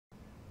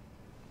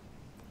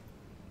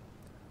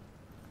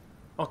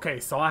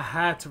Okay, so I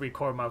had to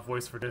record my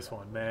voice for this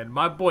one, man.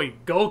 My boy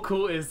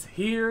Goku is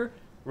here.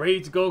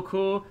 Rage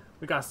Goku.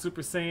 We got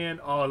Super Saiyan.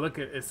 Oh, look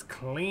at it's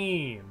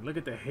clean. Look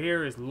at the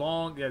hair is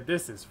long. Yeah,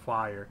 this is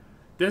fire.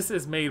 This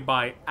is made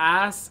by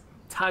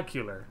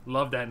Ass-tacular.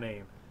 Love that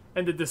name.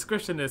 And the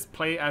description is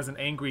play as an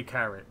angry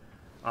carrot.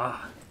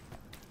 Ah,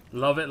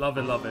 love it, love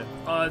it, love it.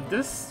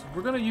 This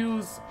we're gonna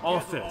use all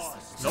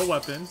fists, no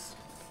weapons.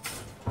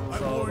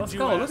 So let's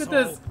go. Look at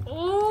this.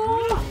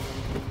 Oh,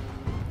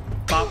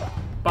 bop,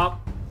 bop.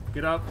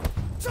 Get up.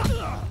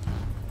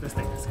 This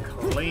thing is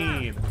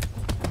clean.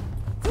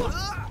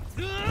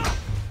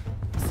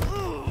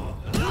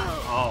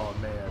 Oh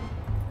man.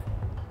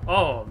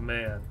 Oh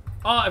man.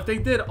 Oh, if they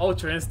did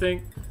Ultra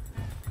Instinct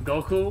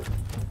Goku,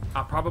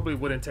 I probably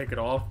wouldn't take it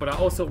off. But I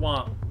also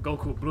want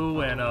Goku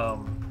Blue and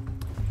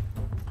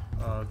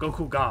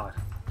Goku God.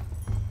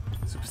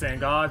 Super Saiyan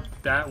God.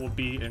 That would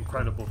be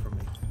incredible for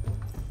me.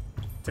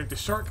 Take the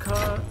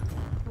shortcut.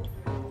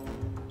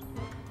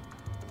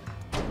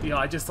 Yeah,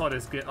 I just saw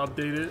this get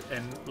updated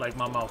and like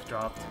my mouth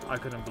dropped. I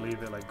couldn't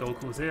believe it. Like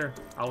Goku's here.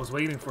 I was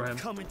waiting for him.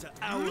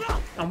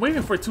 I'm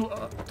waiting for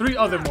three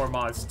other more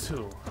mods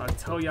too. I'll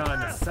tell y'all in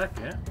a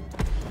second.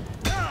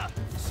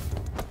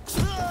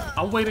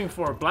 I'm waiting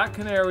for Black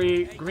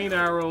Canary, Green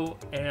Arrow,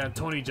 and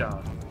Tony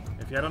Jaa.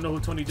 If y'all don't know who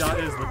Tony Jaa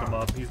is, look him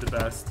up. He's the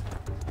best.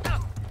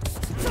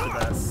 He's the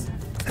best.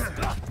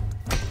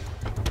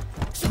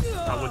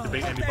 I would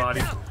debate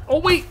anybody. Oh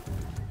wait!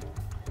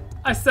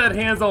 I said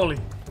hands only.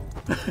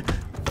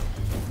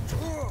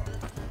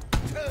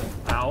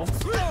 Ow.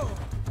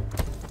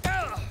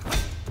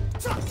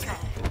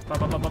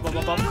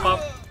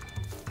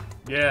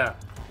 Yeah.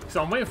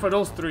 So I'm waiting for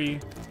those three.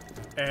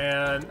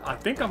 And I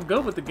think I'm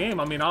good with the game.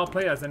 I mean, I'll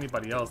play as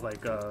anybody else.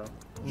 Like,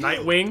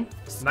 Nightwing.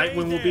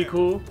 Nightwing will be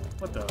cool.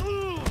 What the?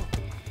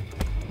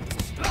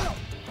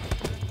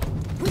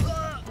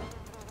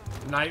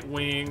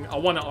 Nightwing. I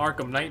want an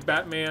Arkham Knight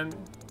Batman.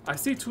 I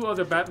see two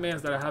other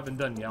Batmans that I haven't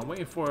done yet. I'm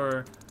waiting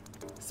for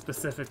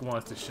specific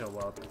ones to show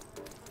up.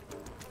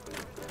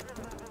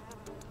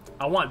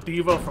 I want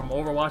Diva from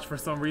Overwatch for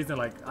some reason.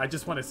 Like, I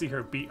just want to see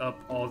her beat up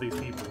all these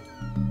people.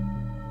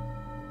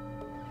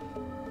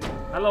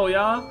 Hello,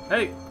 y'all.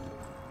 Hey.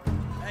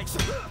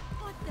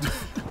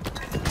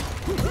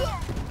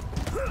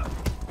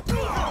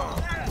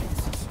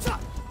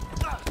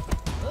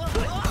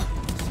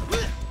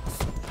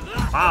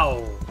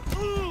 Wow.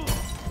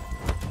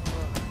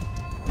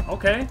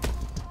 Okay.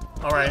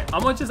 Alright,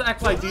 I'm gonna just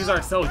act like these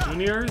are Cell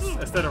Juniors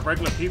instead of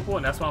regular people,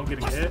 and that's why I'm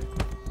getting hit.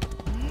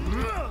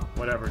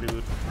 Whatever,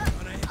 dude.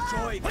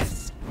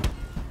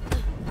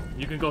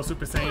 You can go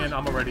Super Saiyan.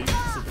 I'm already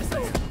Super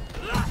Saiyan.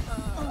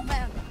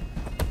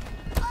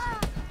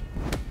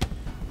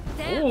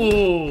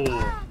 Ooh.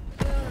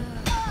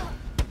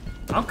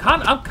 I'm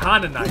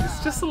kinda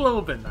nice. Just a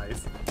little bit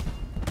nice.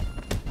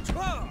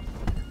 Oh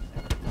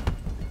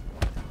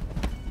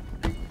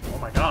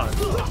my god.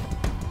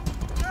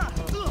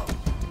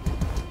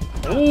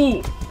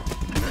 Ooh.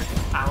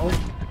 Ow.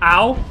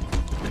 Ow.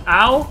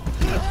 Ow.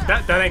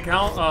 That ain't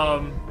count.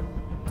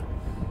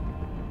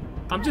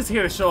 I'm just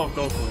here to show off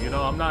Goku, you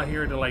know? I'm not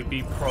here to like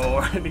be pro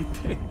or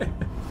anything.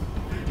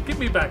 Get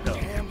me back up.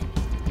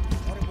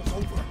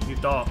 You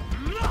thought.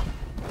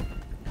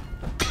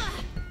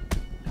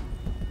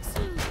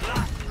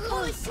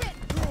 Holy shit!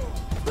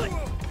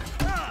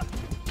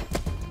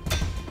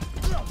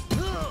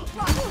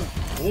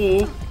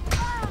 Ooh.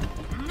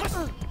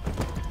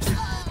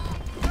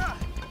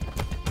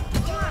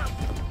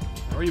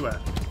 Where you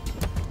at?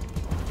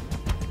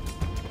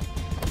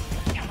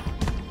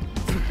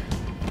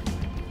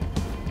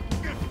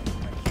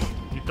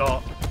 You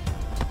thought.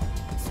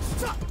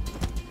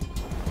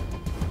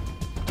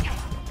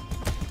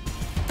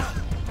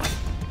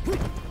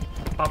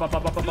 Pop, pop,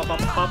 pop, pop, pop, pop,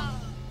 pop.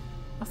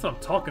 That's what I'm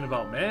talking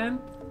about, man.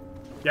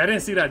 Yeah, I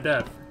didn't see that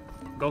death.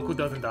 Goku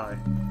doesn't die.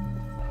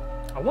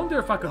 I wonder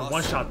if I could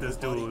one-shot this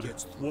dude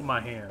with my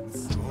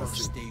hands.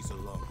 Let's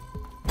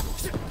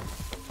see.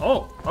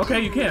 Oh, okay,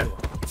 you can.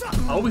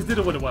 I always did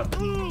it with a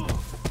weapon.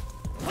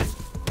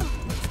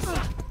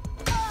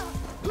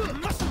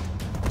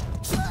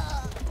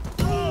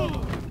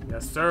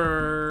 Yes,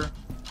 sir.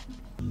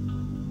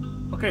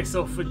 Okay,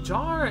 so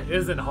Fajar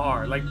isn't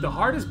hard. Like, the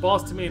hardest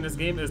boss to me in this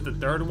game is the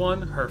third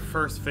one, her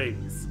first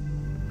phase.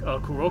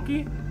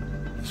 Kuroki?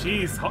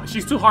 She's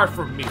too hard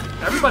for me.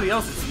 Everybody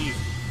else is easy.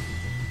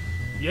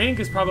 Yang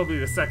is probably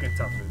the second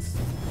toughest.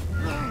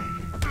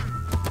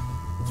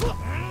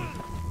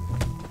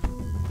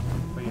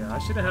 But yeah, I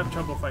shouldn't have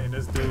trouble fighting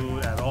this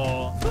dude at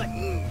all.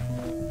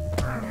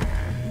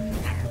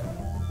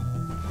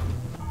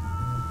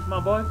 Come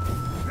on, boy.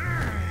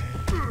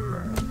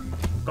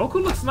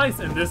 Goku looks nice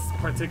in this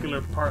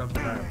particular part of the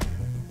map.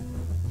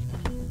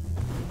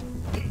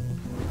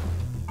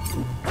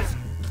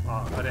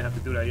 Oh, I didn't have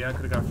to do that. Yeah, I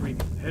could have got free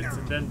hits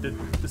and then did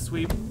the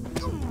sweep.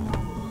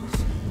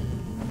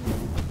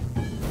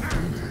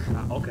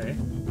 Okay,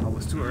 I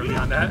was too early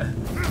on that.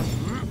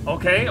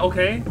 Okay,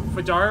 okay,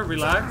 Fajar,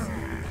 relax.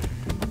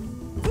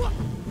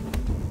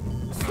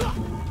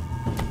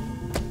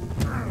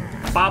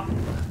 Bop.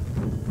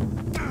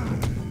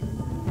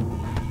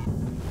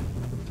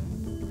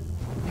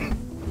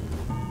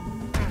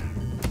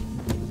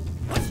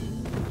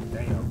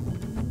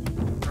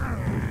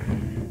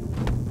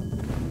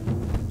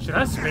 Should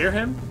I spare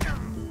him?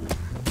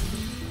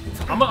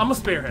 I'm gonna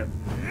spare him.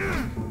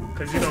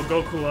 Cause you know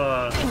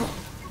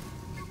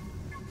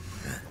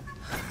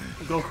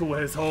Goku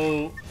with his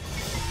whole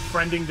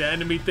friending the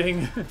enemy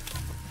thing.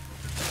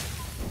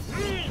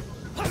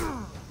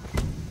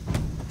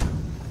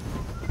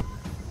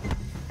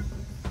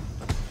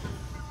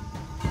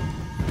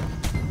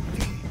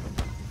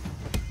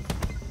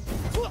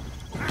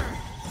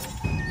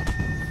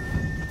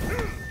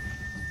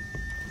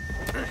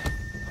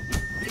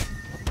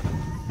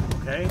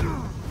 Okay.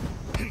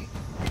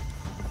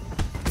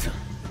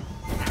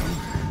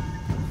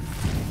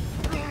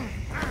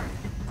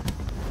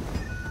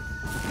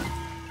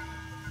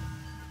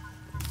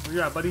 Where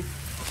you at, buddy?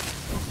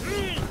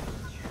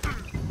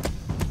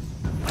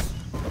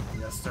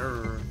 Yes,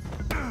 sir.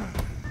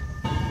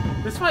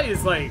 This fight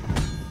is like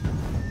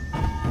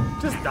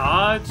just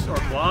dodge or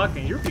block,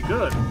 and you'll be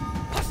good.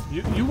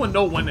 You will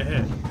know when to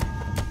hit,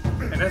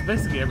 and that's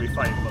basically every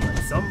fight. But like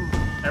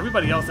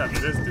everybody else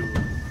after this dude,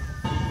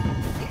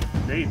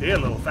 they a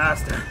little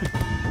faster.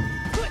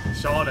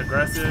 Sean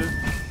aggressive.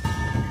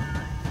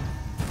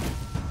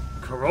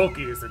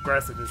 Kuroki is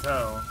aggressive as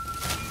hell.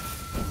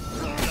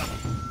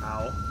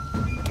 Ow.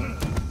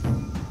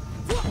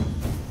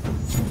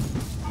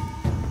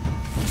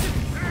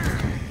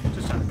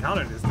 Just trying to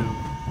counter this dude.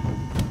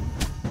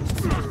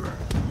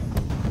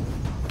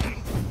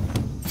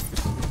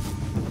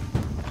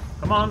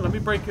 Come on, let me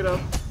break it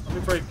up. Let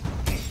me break.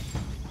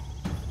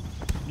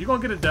 You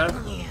gonna get a death.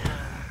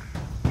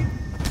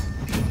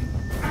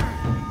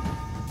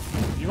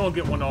 You gonna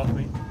get one off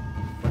me.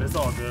 But it's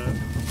all good.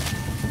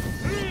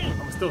 I'm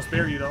gonna still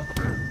spare you though.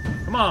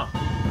 Come on.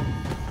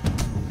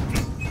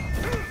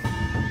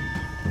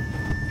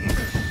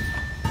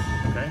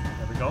 Okay,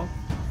 there we go.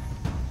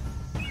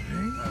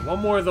 Alright, one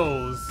more of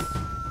those.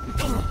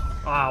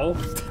 Ow.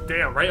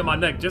 Damn, right in my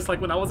neck, just like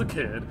when I was a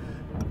kid.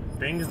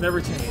 Things never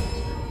change.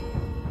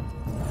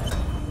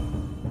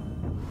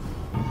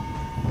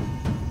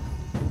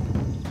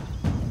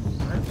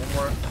 Alright, one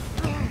more.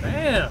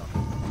 Damn!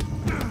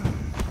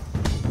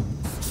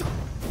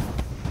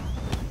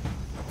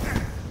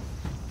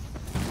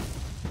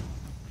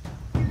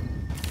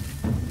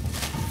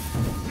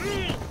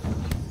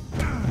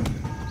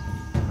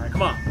 Alright,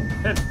 come on.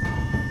 Hit.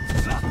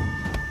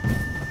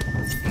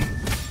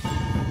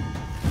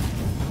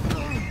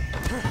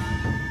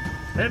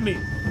 Hit me.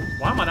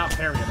 Why am I not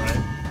parrying, right?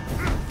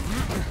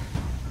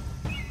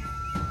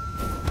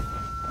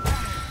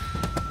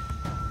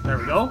 There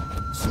we go.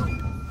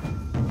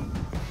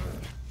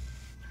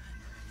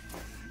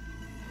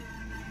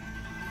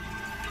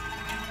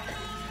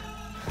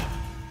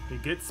 He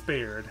gets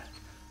spared.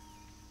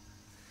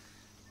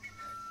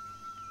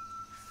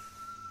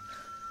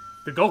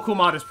 The Goku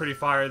mod is pretty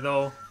fire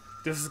though.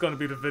 This is going to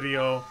be the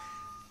video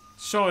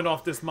showing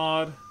off this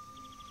mod.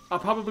 I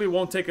probably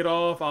won't take it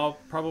off. I'll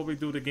probably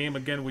do the game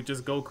again with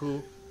just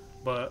Goku.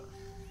 But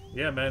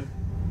yeah, man.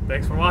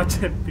 Thanks for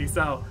watching. Peace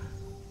out.